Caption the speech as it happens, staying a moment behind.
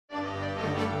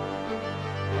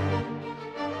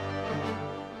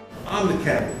I'm the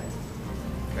candidate.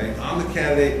 Okay? I'm the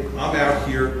candidate. I'm out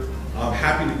here. I'm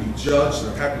happy to be judged,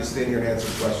 and I'm happy to stand here and answer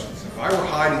questions. If I were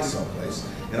hiding someplace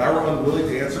and I were unwilling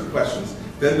to answer questions,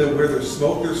 then the where there's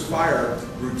smoke, there's fire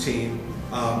routine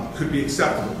could be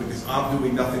acceptable because I'm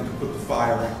doing nothing to put the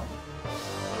fire out.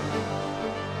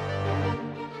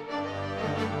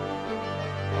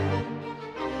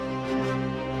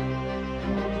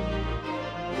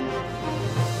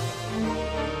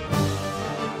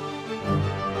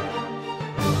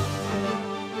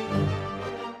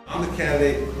 I'm the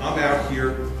candidate, I'm out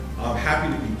here, I'm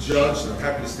happy to be judged, and I'm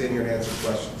happy to stand here and answer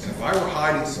questions. If I were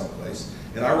hiding someplace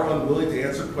and I were unwilling to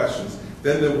answer questions,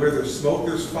 then the where there's smoke,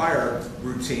 there's fire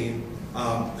routine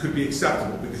could be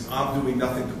acceptable because I'm doing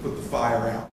nothing to put the fire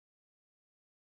out.